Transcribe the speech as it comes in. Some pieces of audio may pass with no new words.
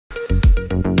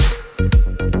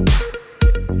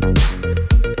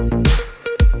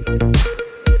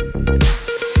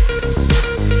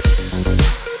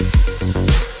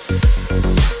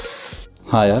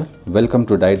Hi all, welcome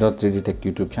to Die.3D Tech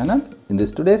YouTube channel. In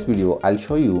this today's video, I'll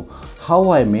show you how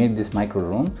I made this micro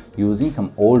drone using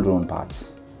some old drone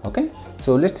parts. Okay,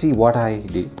 so let's see what I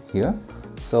did here.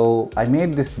 So I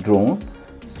made this drone.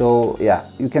 So yeah,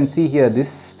 you can see here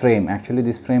this frame. Actually,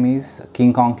 this frame is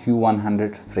King Kong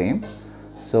Q100 frame.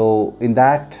 So in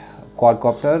that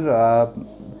quadcopter,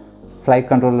 flight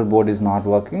controller board is not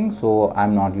working, so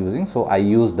I'm not using, so I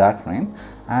use that frame.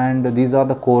 And these are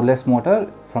the coreless motor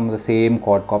from the same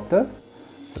quadcopter.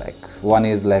 One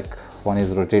is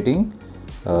rotating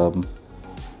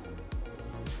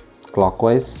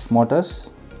clockwise motors,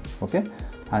 okay,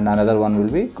 and another one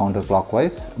will be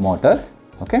counterclockwise motor,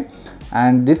 okay.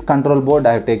 And this control board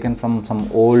I have taken from some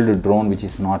old drone which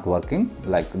is not working,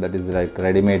 that is like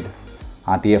ready-made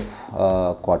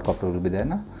RTF quadcopter will be there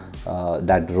now.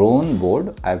 That drone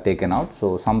board I have taken out,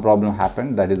 so some problem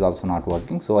happened, that is also not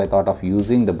working, so I thought of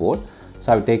using the board.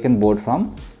 So I have taken board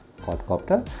from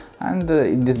quadcopter, and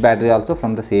this battery also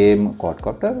from the same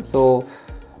quadcopter. So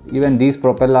even these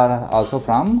propeller are also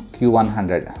from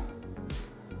Q100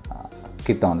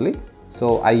 kit only.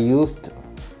 So I used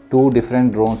two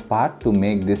different drones part to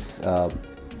make this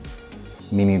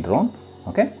mini drone,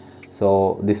 okay.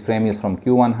 So this frame is from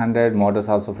Q100, motors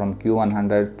also from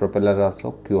Q100, propeller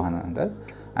also Q100,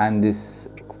 and this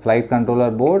flight controller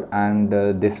board and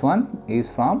this one is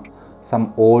from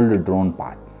some old drone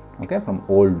part, okay, from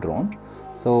old drone.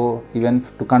 So even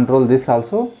to control this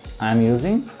also I am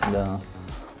using the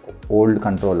old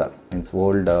controller, means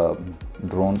old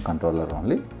drone controller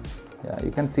only. Yeah,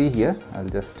 you can see here, I'll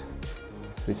just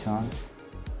switch on.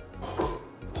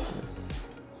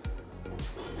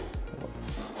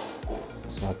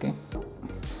 Working.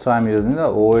 So I'm using the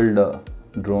old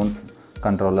drone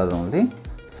controller only.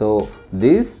 So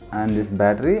this and this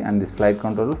battery and this flight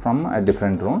controller from a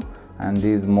different drone, and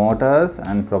these motors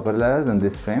and propellers and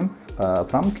this frame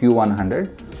from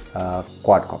Q100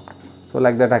 quadcopter. So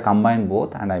like that I combined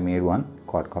both and I made one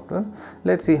quadcopter.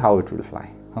 Let's see how it will fly,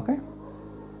 okay.